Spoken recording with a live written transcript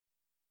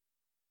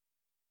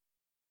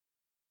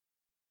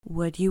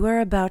What you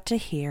are about to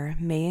hear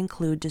may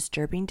include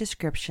disturbing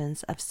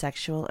descriptions of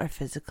sexual or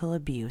physical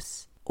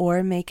abuse,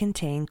 or may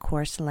contain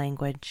coarse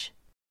language.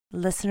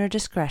 Listener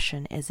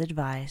discretion is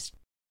advised.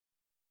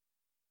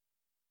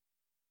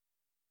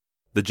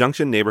 The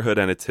Junction neighborhood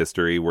and its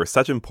history were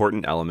such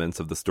important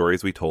elements of the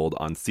stories we told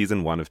on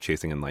Season 1 of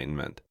Chasing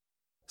Enlightenment.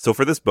 So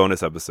for this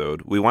bonus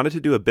episode, we wanted to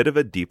do a bit of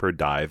a deeper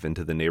dive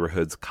into the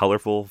neighborhood's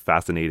colorful,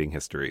 fascinating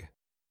history.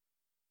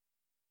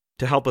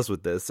 To help us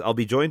with this, I'll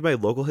be joined by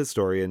local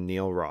historian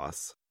Neil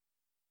Ross.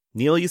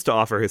 Neil used to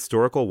offer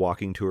historical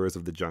walking tours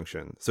of the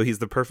Junction, so he's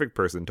the perfect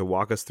person to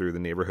walk us through the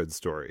neighborhood's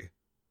story.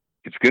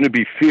 It's going to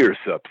be fierce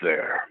up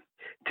there.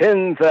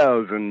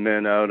 10,000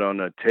 men out on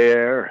a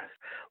tear.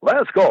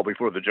 Last call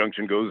before the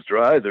Junction goes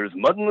dry. There's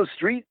mud in the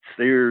streets.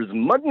 There's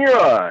mud in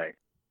your eye.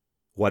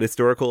 What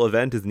historical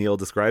event is Neil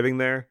describing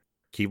there?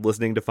 Keep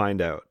listening to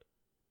find out.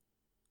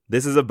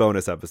 This is a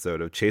bonus episode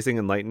of Chasing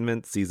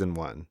Enlightenment Season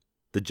 1,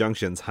 The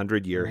Junction's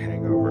 100-Year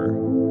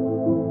Hangover.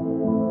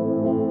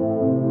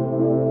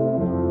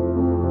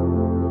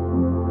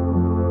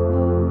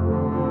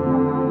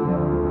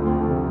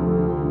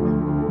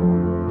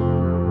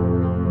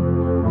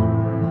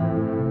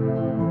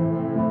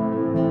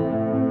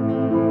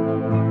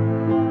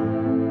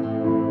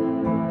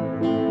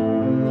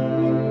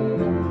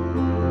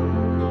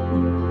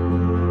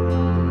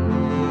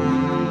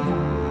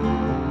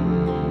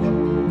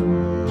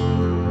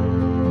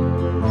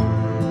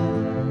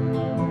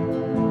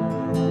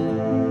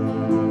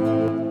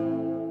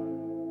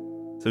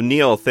 So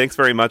Neil, thanks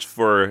very much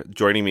for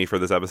joining me for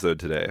this episode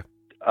today.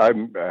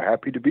 I'm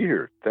happy to be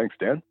here. Thanks,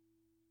 Dan.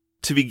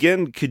 To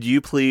begin, could you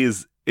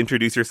please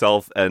introduce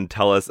yourself and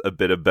tell us a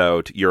bit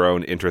about your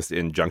own interest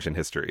in Junction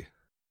history?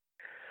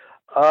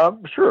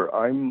 Sure.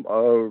 I'm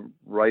a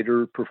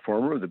writer,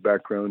 performer with a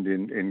background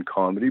in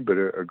comedy, but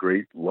a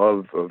great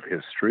love of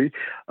history.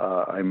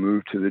 I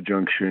moved to the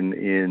Junction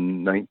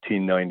in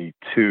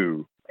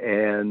 1992.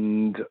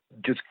 And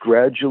just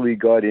gradually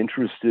got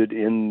interested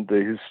in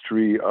the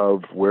history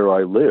of where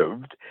I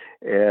lived.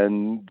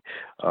 And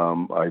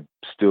I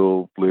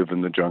still live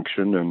in the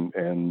Junction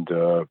and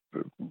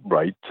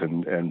write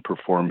and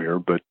perform here.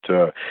 But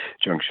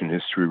Junction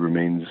history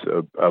remains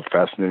a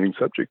fascinating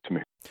subject to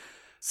me.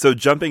 So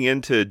jumping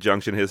into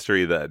Junction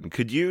history then,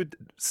 could you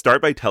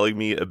start by telling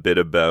me a bit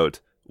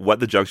about what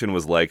the Junction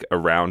was like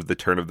around the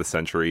turn of the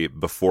century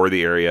before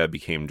the area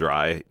became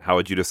dry? How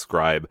would you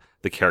describe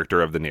the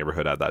character of the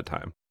neighborhood at that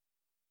time?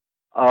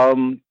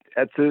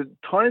 At the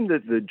time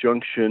that the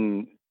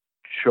Junction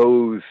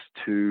chose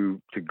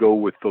to go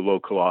with the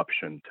local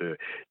option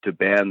to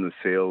ban the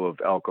sale of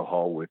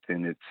alcohol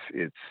within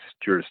its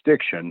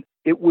jurisdiction,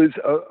 it was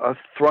a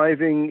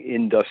thriving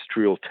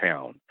industrial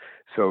town.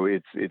 So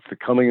it's the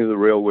coming of the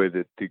railway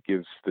that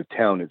gives the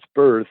town its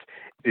birth.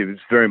 It was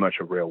very much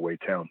a railway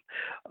town.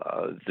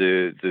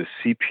 The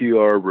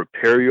CPR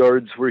repair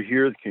yards were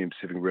here, the Canadian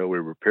Pacific Railway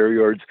repair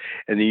yards,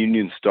 and the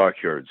Union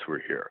stockyards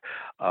were here.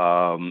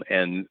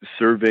 And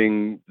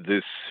serving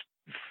this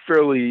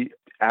fairly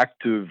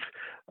active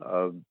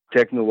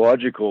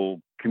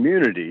technological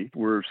community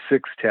were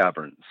 6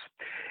 taverns.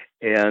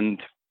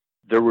 And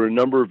there were a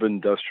number of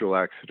industrial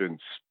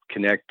accidents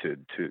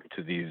connected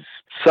to these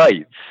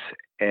sites.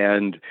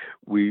 And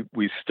we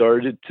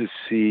started to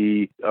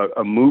see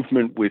a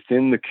movement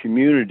within the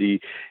community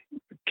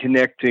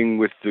connecting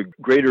with the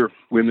Greater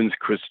Women's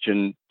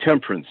Christian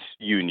Temperance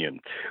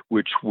Union,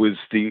 which was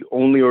the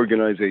only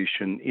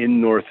organization in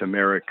North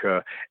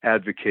America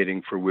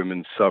advocating for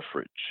women's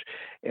suffrage.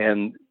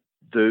 And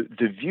the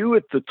view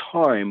at the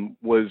time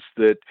was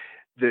that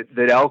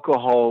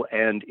alcohol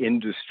and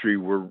industry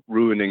were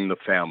ruining the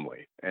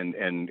family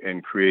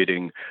and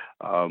creating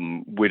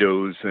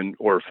widows and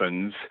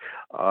orphans.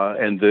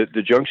 And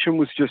the Junction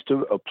was just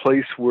a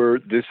place where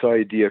this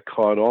idea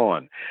caught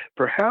on,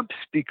 perhaps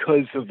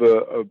because of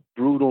a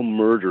brutal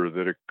murder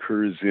that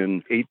occurs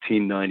in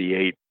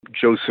 1898.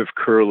 Joseph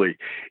Curley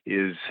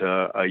is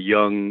a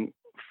young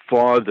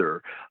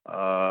father,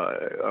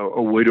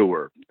 a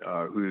widower,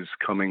 who's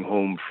coming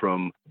home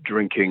from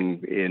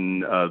drinking in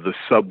the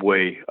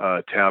Subway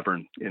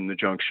tavern in the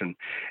Junction,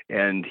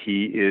 and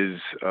he is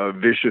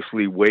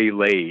viciously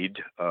waylaid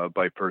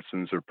by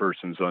persons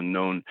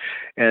unknown.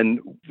 And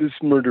this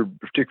murder,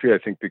 particularly,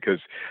 I think, because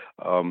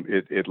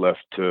it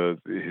left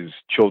his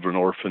children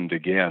orphaned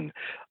again,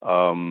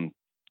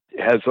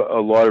 has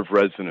a lot of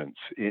resonance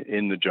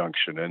in the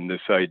Junction, and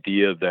this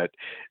idea that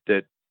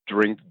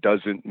drink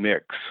doesn't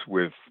mix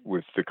with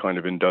the kind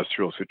of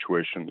industrial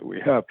situation that we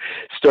have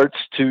starts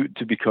to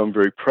become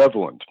very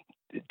prevalent,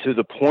 to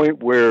the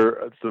point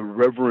where the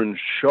Reverend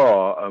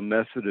Shaw, a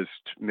Methodist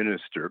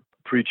minister,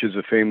 preaches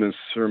a famous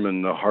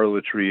sermon, the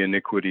Harlotry,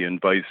 Iniquity,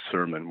 and Vice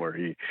sermon, where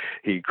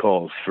he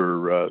calls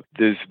for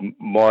this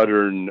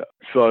modern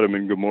Sodom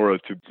and Gomorrah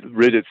to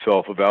rid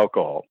itself of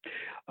alcohol.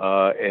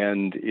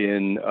 And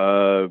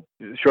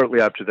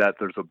shortly after that,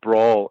 there's a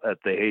brawl at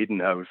the Hayden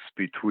House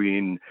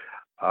between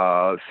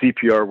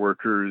CPR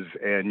workers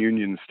and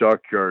Union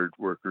stockyard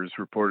workers,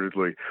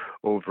 reportedly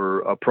over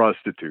a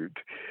prostitute.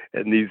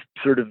 And these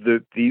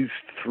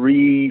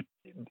three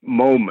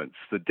moments,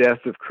 the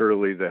death of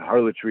Curly, the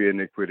harlotry,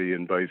 iniquity,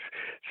 and vice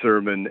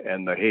sermon,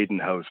 and the Hayden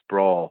House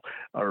brawl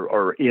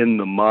are in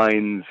the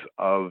minds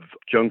of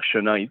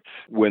Junctionites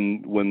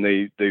when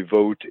they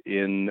vote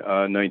in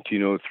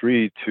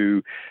 1903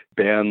 to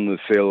ban the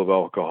sale of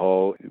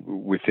alcohol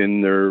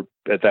within their,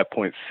 at that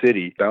point,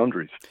 city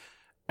boundaries.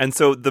 And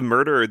so the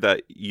murder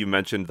that you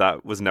mentioned,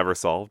 that was never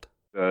solved?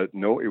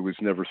 No, it was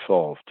never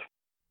solved.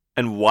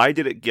 And why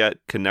did it get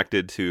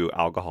connected to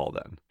alcohol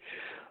then?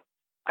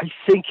 I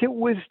think it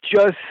was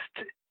just,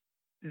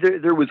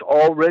 there was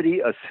already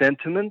a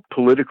sentiment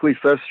politically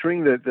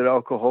festering that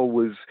alcohol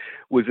was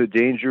a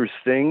dangerous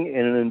thing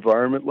in an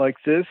environment like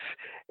this.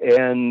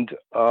 And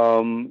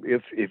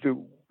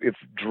if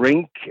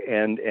drink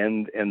and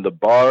the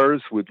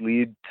bars would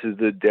lead to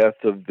the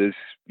death of this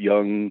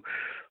young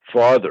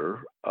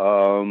father,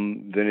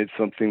 then it's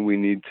something we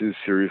need to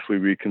seriously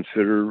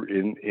reconsider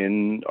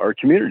in our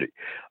community.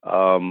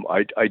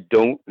 I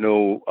don't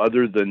know,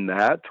 other than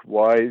that,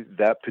 why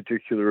that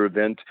particular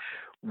event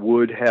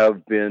would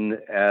have been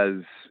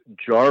as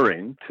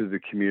jarring to the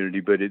community,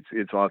 but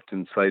it's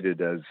often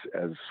cited as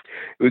it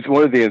was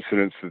one of the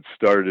incidents that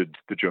started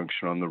the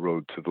Junction on the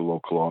road to the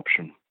local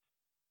option.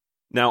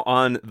 Now,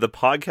 on the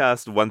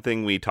podcast, one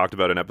thing we talked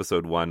about in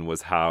episode 1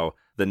 was how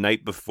the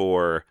night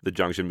before the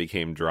Junction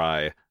became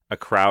dry, a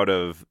crowd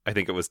of, I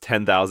think it was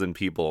 10,000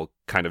 people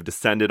kind of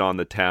descended on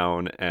the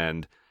town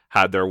and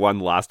had their one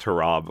last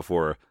hurrah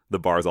before the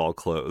bars all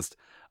closed.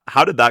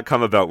 How did that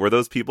come about? Were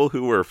those people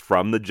who were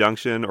from the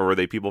Junction, or were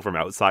they people from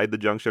outside the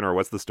Junction, or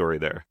what's the story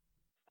there?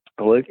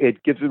 Well,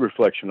 it gives a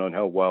reflection on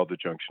how wild the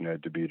Junction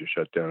had to be to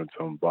shut down its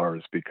own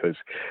bars, because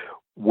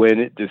when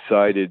it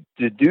decided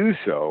to do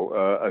so,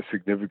 a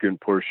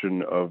significant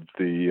portion of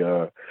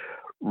the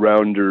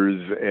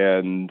rounders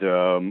and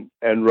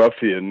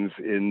ruffians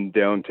in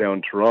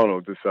downtown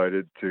Toronto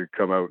decided to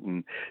come out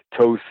and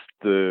toast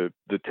the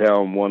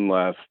town one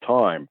last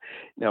time.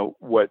 Now,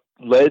 what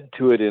led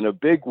to it in a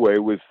big way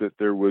was that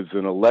there was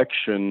an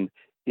election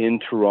in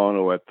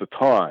Toronto at the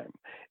time,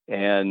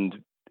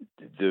 and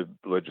the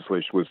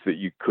legislation was that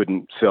you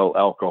couldn't sell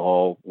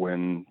alcohol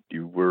when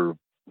you were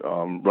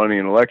running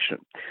an election.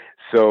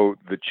 So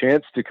the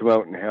chance to come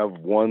out and have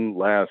one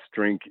last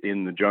drink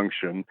in the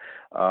Junction,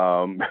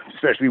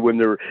 especially when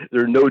there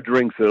are no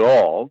drinks at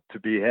all to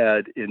be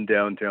had in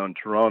downtown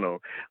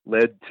Toronto,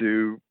 led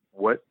to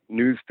what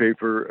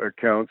newspaper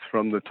accounts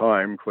from the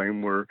time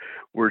claim were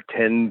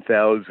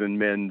 10,000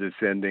 men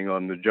descending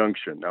on the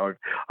Junction. Now,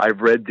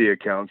 I've read the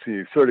accounts, and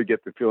you sort of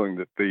get the feeling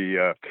that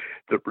the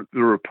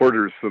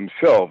reporters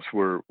themselves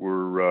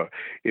were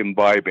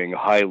imbibing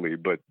highly,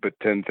 but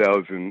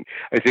 10,000.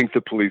 I think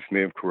the police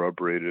may have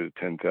corroborated a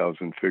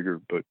 10,000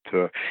 figure, but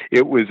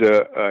it was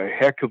a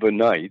heck of a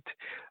night.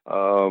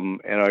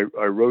 And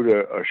I wrote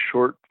a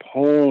short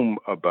poem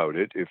about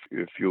it.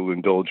 If you'll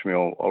indulge me,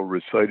 I'll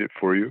recite it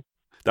for you.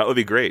 That would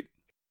be great.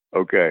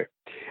 Okay.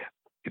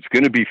 It's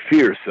going to be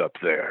fierce up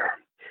there.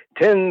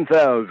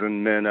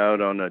 10,000 men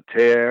out on a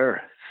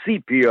tear.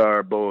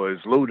 CPR boys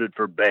loaded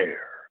for bear.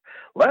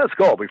 Last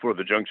call before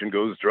the Junction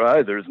goes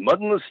dry. There's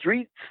mud in the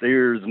streets.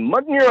 There's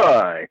mud in your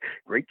eye.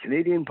 Great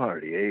Canadian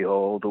party,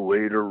 all the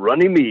way to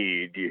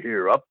Runnymede. You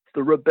hear up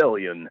the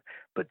rebellion,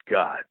 but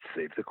God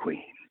save the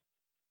Queen.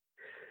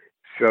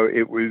 So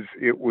it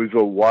was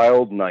a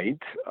wild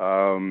night.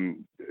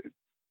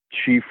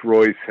 Chief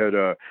Royce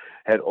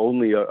had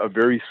only a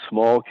very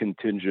small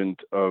contingent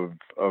of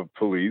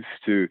police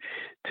to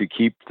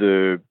keep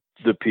the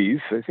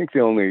peace. I think they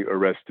only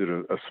arrested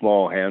a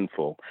small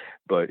handful,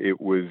 but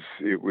it was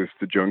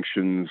the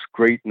Junction's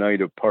great night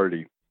of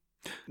party.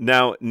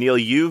 Now, Neil,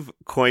 you've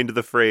coined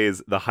the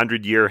phrase the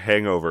 100-year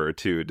hangover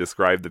to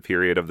describe the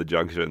period of the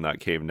Junction that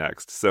came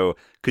next. So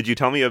could you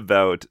tell me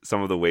about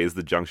some of the ways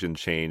the Junction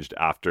changed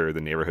after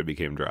the neighborhood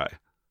became dry?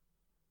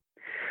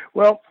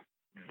 Well,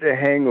 the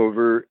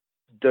hangover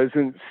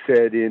doesn't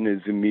set in as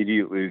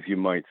immediately as you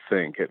might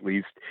think, at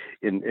least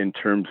in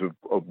terms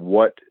of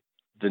what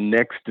the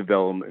next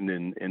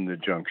development in the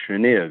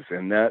Junction is.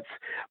 And that's,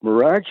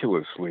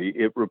 miraculously,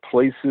 it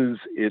replaces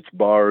its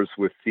bars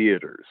with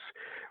theaters.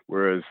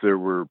 Whereas there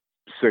were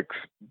 6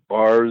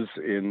 bars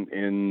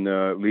in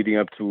leading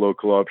up to the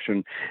local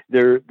option,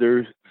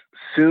 there's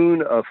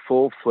soon a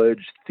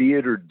full-fledged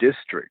theater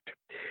district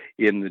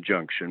in the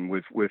Junction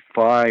with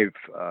 5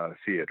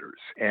 theaters,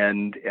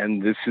 and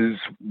this is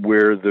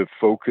where the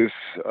focus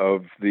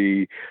of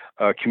the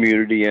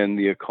community and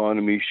the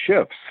economy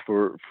shifts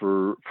for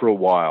a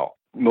while.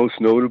 Most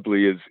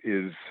notably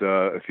is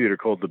a theater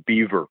called the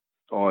Beaver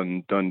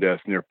on Dundas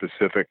near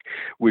Pacific,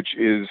 which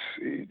is,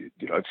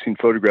 I've seen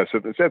photographs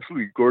of it. It's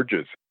absolutely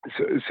gorgeous.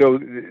 So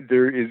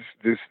there is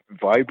this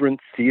vibrant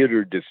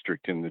theater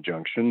district in the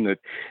Junction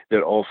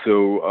that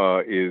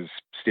also is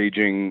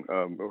staging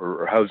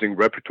or housing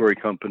repertory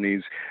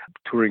companies,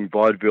 touring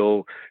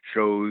vaudeville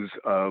shows,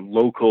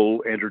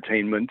 local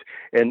entertainment,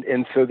 and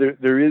so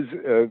there is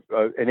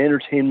an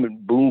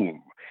entertainment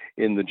boom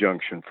in the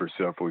Junction for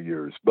several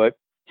years. But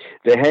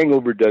the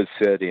hangover does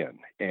set in,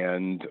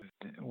 and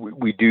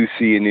we do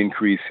see an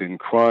increase in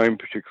crime,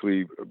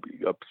 particularly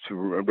up to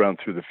around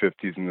through the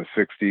 50s and the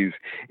 60s.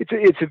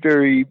 It's a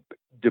very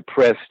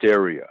depressed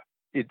area.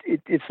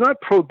 It's not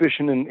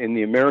prohibition in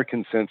the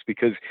American sense,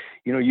 because,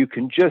 you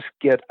can just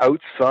get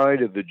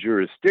outside of the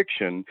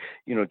jurisdiction,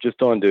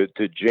 just onto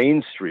to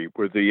Jane Street,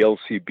 where the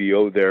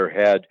LCBO there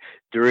had,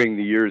 during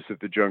the years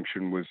that the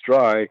Junction was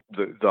dry,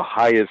 the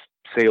highest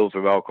sales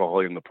of alcohol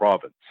in the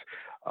province.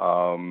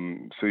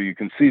 So you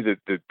can see that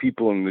the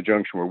people in the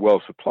Junction were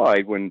well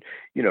supplied when,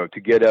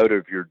 to get out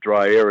of your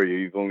dry area,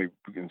 you've only,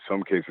 in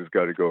some cases,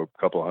 got to go a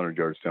couple 100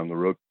 yards down the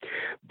road.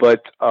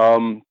 But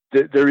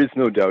there is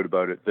no doubt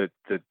about it that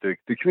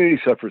the community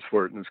suffers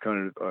for it, and it's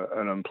kind of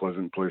an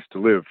unpleasant place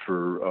to live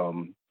for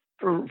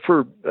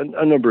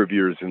a number of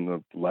years in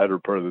the latter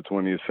part of the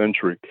 20th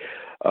century.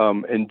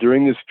 And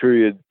during this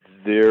period,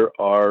 there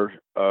are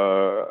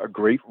a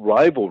great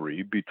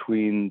rivalry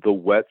between the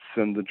wets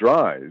and the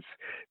dries,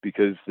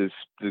 because this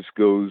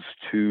goes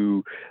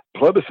to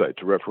plebiscite,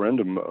 to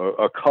referendum,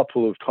 a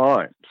couple of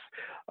times.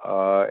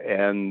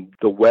 And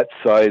the wet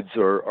sides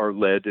are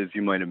led, as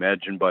you might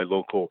imagine, by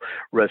local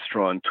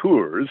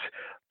restaurateurs.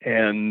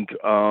 And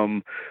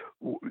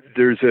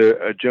there's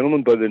a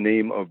gentleman by the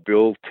name of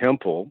Bill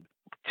Temple,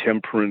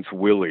 Temperance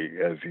Willie,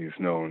 as he's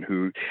known,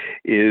 who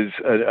is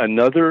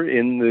another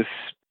in this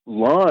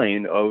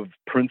line of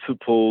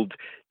principled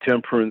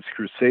temperance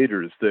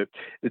crusaders. The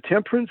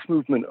temperance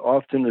movement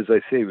often, as I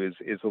say,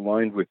 is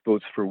aligned with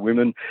votes for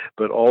women,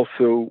 but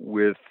also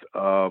with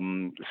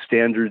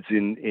standards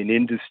in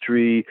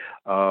industry,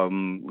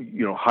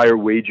 higher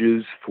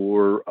wages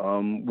for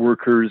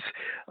workers,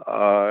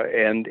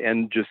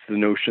 and just the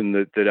notion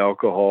that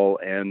alcohol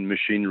and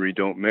machinery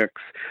don't mix.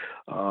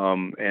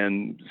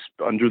 And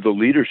under the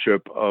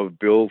leadership of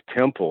Bill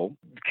Temple,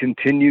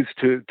 continues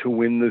to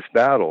win this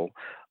battle.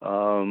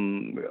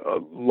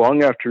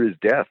 Long after his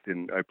death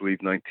in, I believe,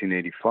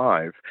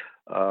 1985.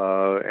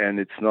 And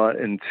it's not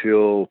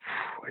until,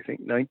 I think,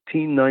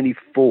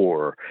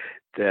 1994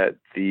 that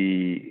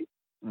the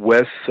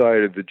west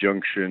side of the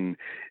Junction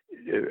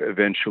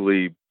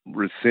eventually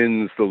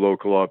rescinds the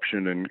local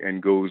option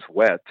and goes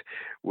wet,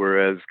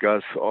 whereas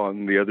Gus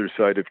on the other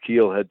side of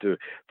Kiel had to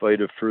fight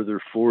a further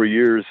 4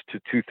 years to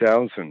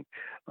 2000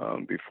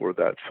 before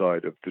that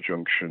side of the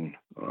Junction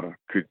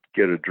could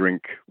get a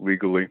drink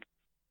legally.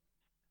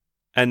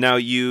 And now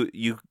you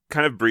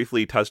kind of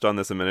briefly touched on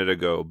this a minute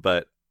ago,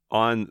 but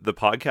on the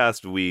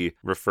podcast, we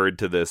referred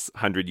to this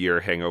 100-year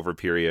hangover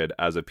period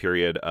as a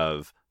period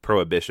of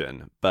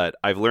prohibition. But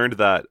I've learned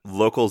that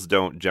locals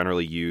don't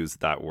generally use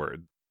that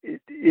word.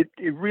 It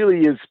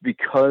really is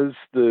because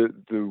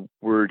the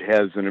word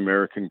has an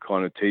American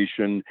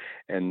connotation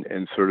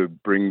and sort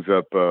of brings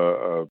up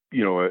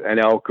an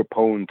Al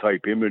Capone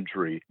type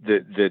imagery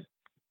that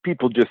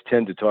people just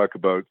tend to talk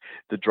about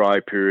the dry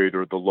period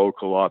or the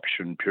local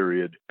option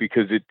period,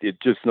 because it's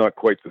just not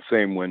quite the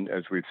same when,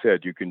 as we've said,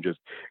 you can just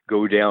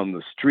go down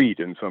the street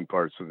in some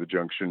parts of the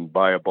Junction,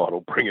 buy a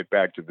bottle, bring it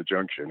back to the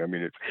Junction. I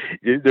mean,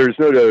 there's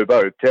no doubt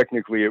about it.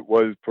 Technically, it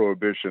was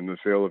prohibition. The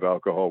sale of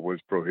alcohol was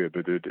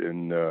prohibited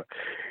in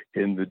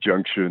the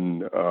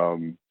Junction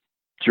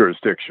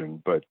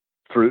jurisdiction, but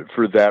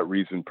for that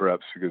reason,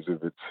 perhaps because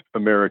of its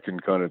American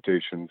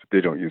connotations,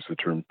 they don't use the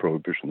term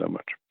prohibition that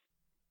much.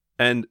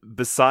 And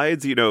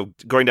besides,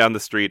 going down the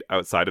street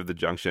outside of the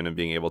Junction and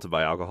being able to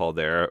buy alcohol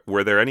there,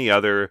 were there any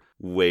other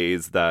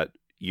ways that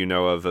you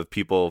know of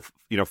people,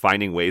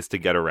 finding ways to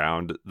get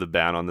around the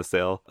ban on the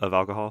sale of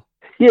alcohol?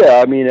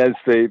 Yeah, I mean, as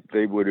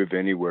they would have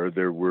anywhere,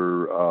 there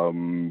were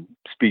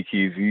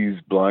speakeasies,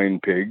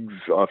 blind pigs,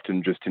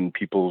 often just in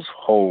people's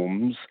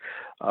homes,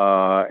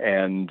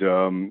 and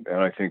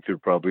I think there are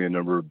probably a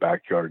number of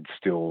backyard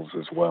stills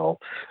as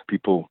well.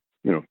 People,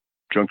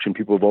 Junction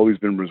people have always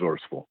been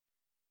resourceful.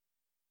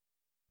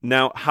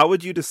 Now, how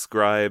would you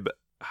describe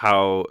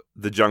how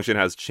the Junction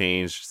has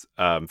changed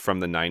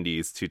from the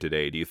 90s to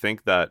today? Do you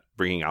think that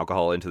bringing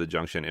alcohol into the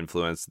Junction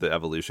influenced the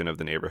evolution of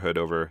the neighborhood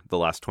over the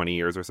last 20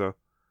 years or so?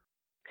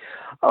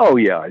 Oh,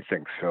 yeah, I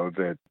think so.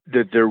 That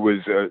there was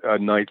a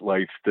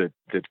nightlife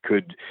that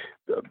could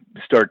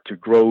start to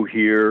grow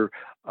here,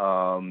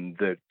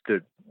 that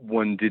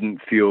one didn't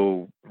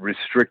feel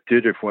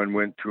restricted if one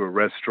went to a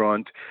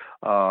restaurant,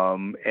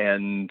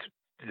 and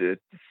the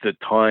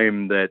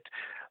time that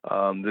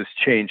this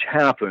change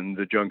happened,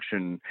 the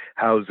Junction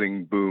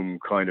housing boom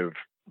kind of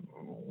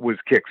was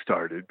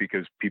kickstarted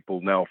because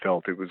people now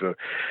felt it was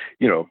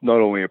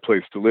not only a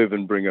place to live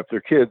and bring up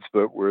their kids,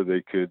 but where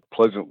they could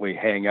pleasantly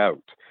hang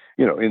out,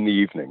 in the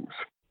evenings.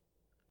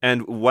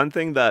 And one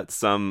thing that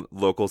some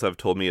locals have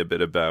told me a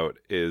bit about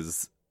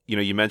is,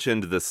 you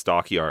mentioned the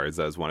stockyards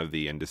as one of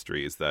the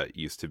industries that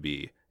used to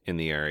be in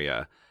the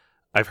area.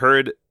 I've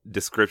heard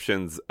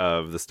descriptions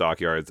of the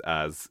stockyards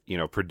as,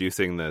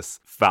 producing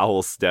this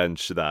foul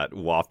stench that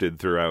wafted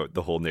throughout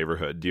the whole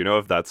neighborhood. Do you know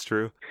if that's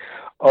true?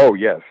 Oh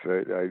yes,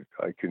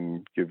 I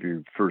can give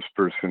you first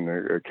person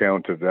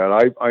account of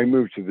that. I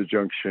moved to the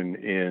junction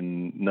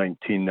in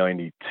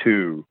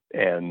 1992,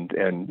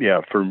 and yeah,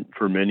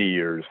 for many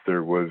years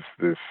there was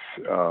this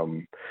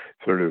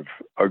sort of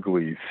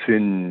ugly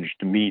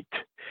singed meat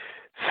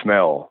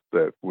smell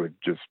that would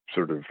just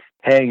sort of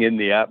hang in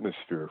the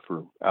atmosphere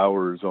for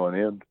hours on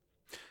end.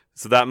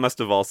 So that must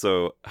have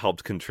also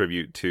helped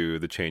contribute to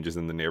the changes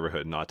in the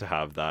neighborhood, not to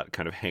have that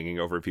kind of hanging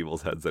over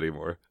people's heads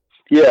anymore.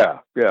 Yeah,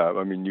 yeah.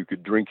 I mean, you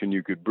could drink and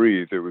you could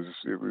breathe. It was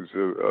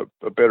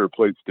a better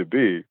place to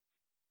be.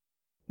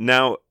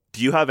 Now,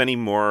 do you have any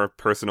more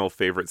personal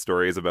favorite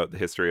stories about the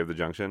history of the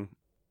junction?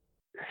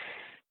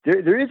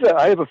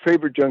 I have a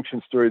favorite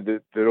junction story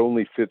that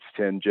only fits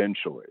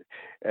tangentially,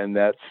 and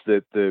that's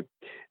that the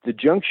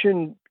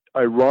junction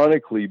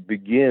ironically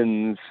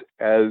begins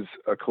as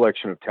a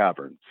collection of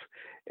taverns,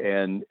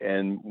 and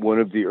one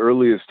of the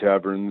earliest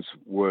taverns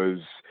was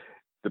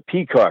the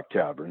Peacock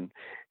Tavern,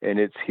 and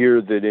it's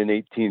here that in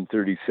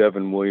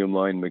 1837 William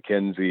Lyon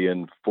Mackenzie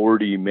and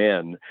 40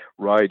 men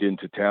ride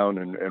into town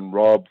and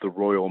rob the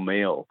Royal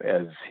Mail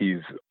as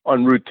he's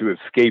en route to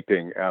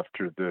escaping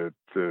after the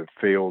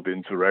failed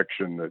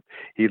insurrection that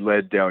he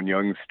led down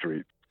Yonge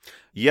Street.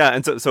 Yeah,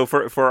 and so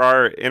for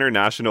our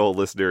international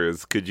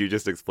listeners, could you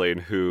just explain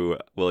who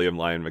William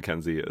Lyon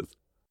Mackenzie is?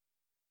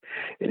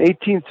 In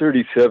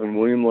 1837,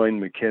 William Lyon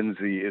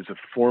Mackenzie is a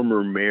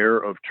former mayor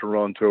of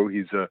Toronto.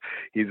 He's a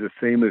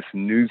famous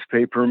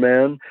newspaper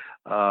man,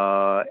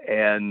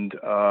 and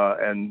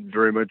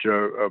very much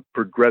a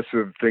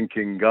progressive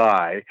thinking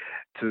guy,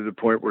 to the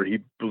point where he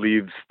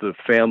believes the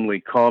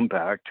family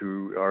compact,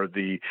 who are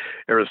the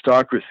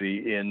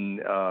aristocracy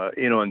in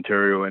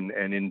Ontario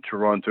and in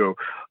Toronto,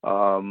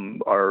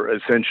 are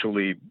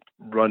essentially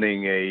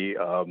running a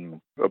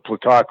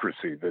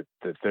plutocracy, that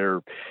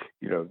they're,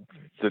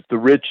 that the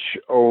rich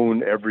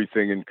own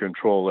everything and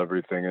control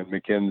everything. And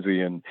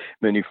Mackenzie and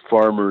many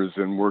farmers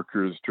and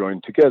workers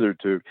joined together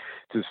to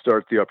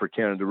start the Upper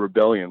Canada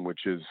Rebellion,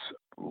 which has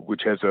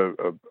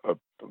a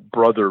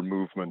brother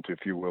movement,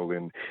 if you will,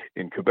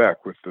 in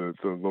Quebec with the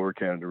Lower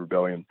Canada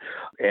Rebellion.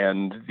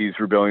 And these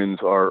rebellions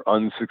are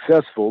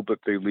unsuccessful, but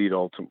they lead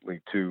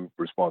ultimately to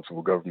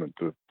responsible government,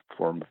 the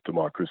form of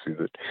democracy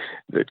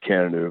that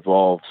Canada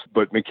evolves.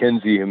 But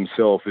Mackenzie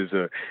himself is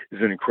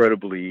an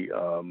incredibly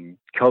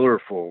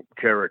colorful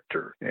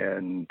character,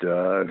 and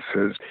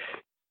says,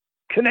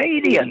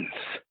 "Canadians,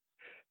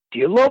 do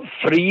you love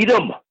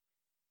freedom?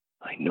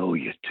 I know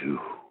you do.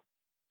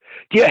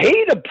 Do you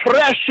hate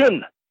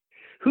oppression?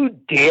 Who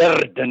dare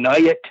deny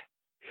it?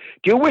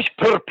 Do you wish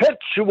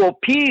perpetual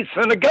peace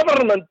and a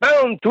government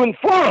bound to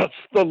enforce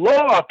the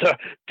law, to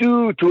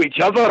do to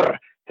each other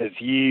as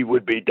ye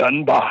would be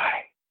done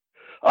by?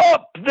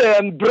 Up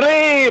then,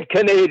 brave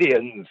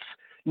Canadians!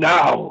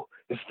 Now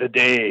is the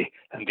day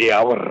and the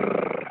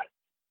hour."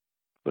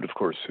 But of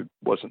course, it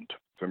wasn't.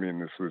 I mean,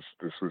 this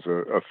was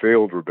a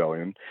failed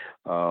rebellion,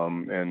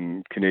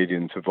 and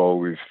Canadians have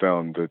always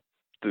found that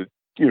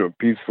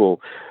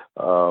peaceful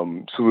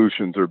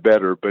solutions are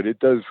better. But it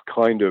does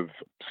kind of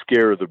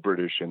scare the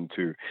British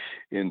into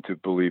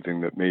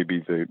believing that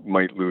maybe they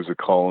might lose a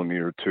colony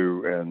or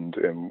two,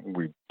 and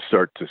we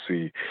start to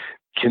see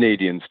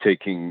Canadians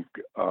taking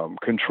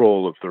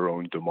control of their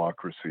own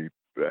democracy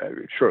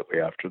shortly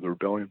after the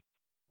rebellion.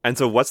 And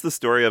so what's the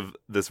story of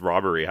this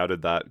robbery? How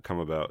did that come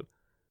about?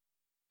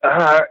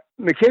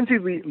 Mackenzie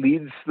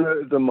leads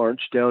the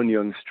march down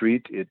Yonge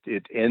Street.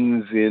 It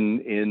ends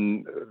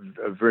in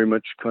a very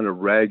much kind of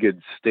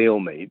ragged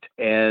stalemate,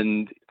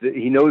 and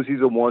he knows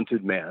he's a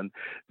wanted man.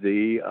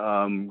 The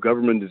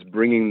government is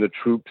bringing the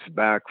troops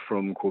back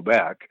from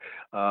Quebec,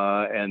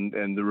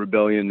 and the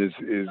rebellion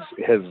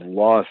has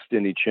lost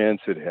any chance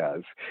it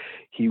has.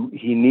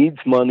 He needs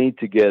money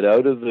to get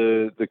out of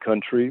the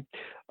country,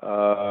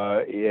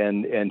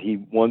 and he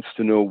wants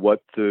to know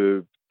what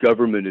the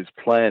government is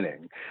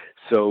planning.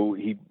 So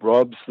he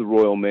robs the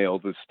Royal Mail,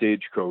 the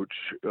stagecoach,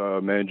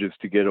 manages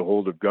to get a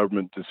hold of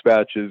government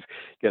dispatches,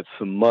 gets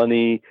some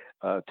money,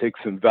 takes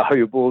some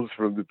valuables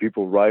from the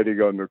people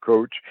riding on the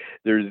coach.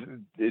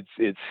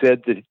 It's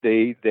said that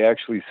they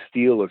actually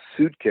steal a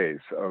suitcase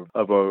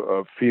of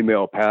a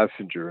female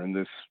passenger, and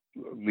this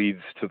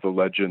leads to the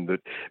legend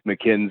that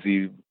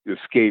Mackenzie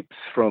escapes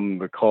from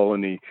the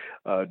colony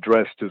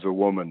dressed as a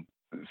woman.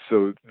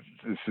 So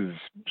this is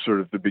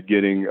sort of the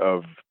beginning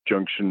of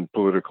junction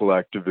political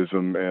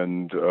activism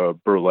and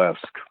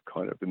burlesque,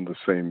 kind of in the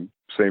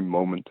same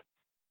moment.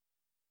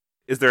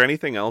 Is there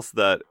anything else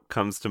that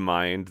comes to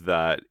mind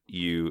that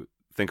you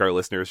think our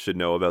listeners should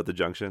know about the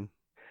junction?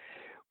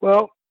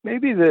 Well,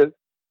 maybe the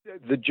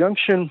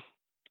junction.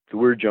 The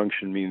word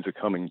junction means a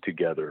coming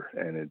together,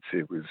 and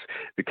it was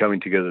the coming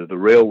together of the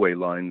railway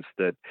lines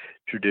that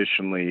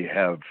traditionally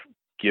have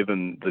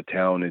given the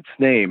town its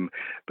name,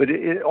 but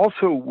it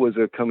also was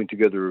a coming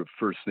together of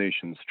First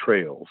Nations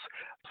trails.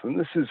 And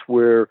this is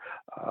where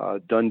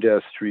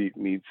Dundas Street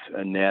meets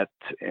Annette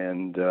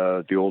and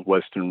the Old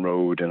Western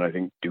Road, and I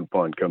think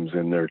DuPont comes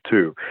in there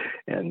too.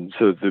 And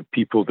so the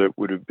people that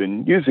would have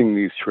been using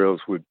these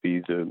trails would be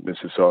the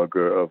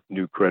Mississauga of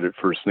New Credit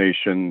First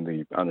Nation,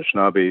 the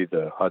Anishinaabe,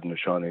 the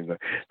Haudenosaunee,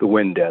 the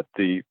Wendat,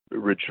 the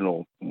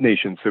original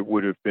nations that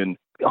would have been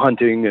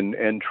hunting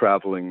and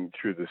traveling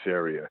through this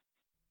area.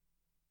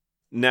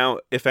 Now,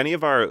 if any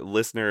of our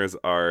listeners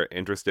are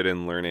interested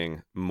in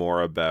learning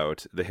more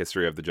about the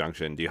history of the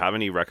Junction, do you have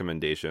any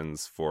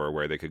recommendations for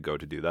where they could go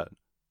to do that?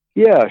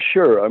 Yeah,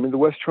 sure. I mean, the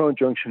West Toronto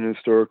Junction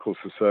Historical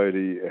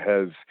Society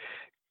has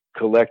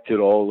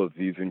collected all of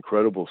these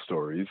incredible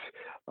stories.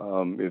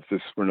 If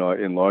this were not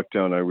in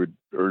lockdown, I would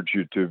urge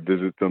you to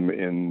visit them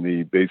in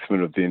the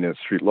basement of the Annette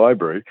Street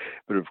Library.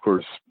 But of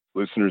course,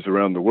 listeners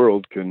around the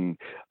world can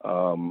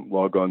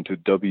log on to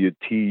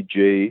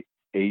WTJHS.ca,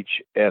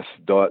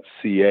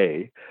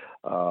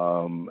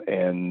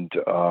 and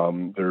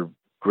there are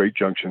great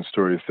Junction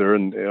stories there.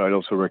 And I'd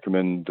also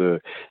recommend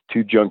the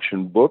two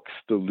Junction books,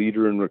 The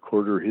Leader and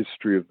Recorder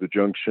History of the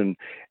Junction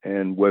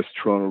and West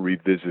Toronto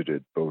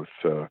Revisited. Both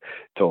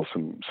tell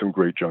some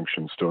great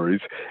Junction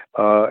stories.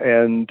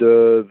 And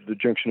the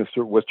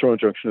West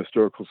Toronto Junction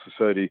Historical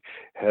Society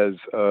has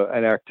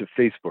an active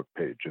Facebook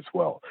page as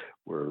well,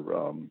 where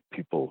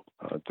people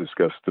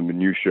discuss the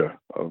minutiae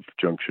of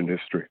Junction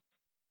history.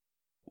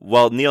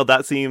 Well, Neil,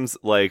 that seems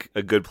like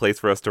a good place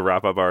for us to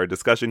wrap up our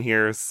discussion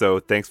here. So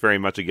thanks very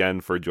much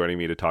again for joining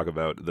me to talk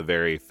about the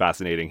very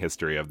fascinating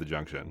history of the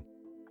Junction.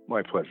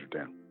 My pleasure,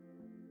 Dan.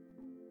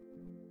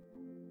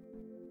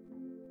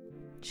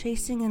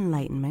 Chasing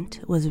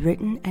Enlightenment was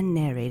written and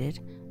narrated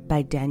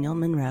by Daniel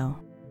Monroe.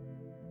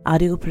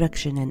 Audio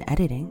production and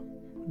editing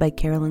by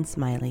Carolyn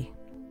Smiley.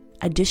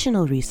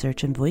 Additional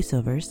research and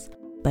voiceovers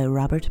by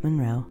Robert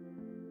Monroe.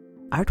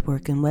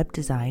 Artwork and web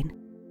design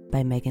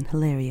by Megan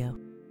Hilario.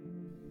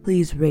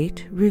 Please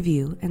rate,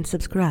 review, and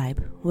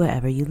subscribe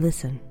wherever you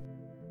listen.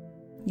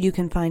 You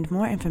can find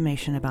more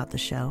information about the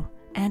show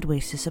and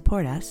ways to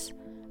support us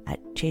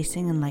at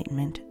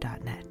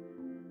chasingenlightenment.net.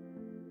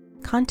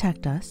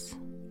 Contact us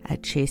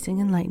at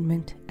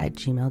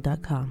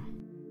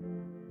chasingenlightenment@gmail.com.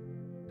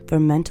 For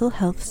mental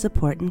health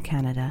support in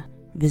Canada,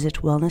 visit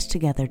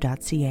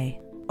wellnesstogether.ca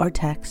or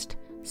text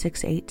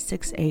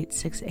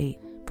 686868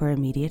 for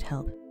immediate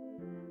help.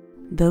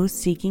 Those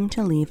seeking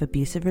to leave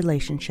abusive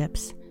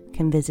relationships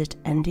can visit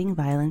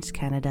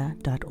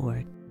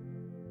endingviolencecanada.org.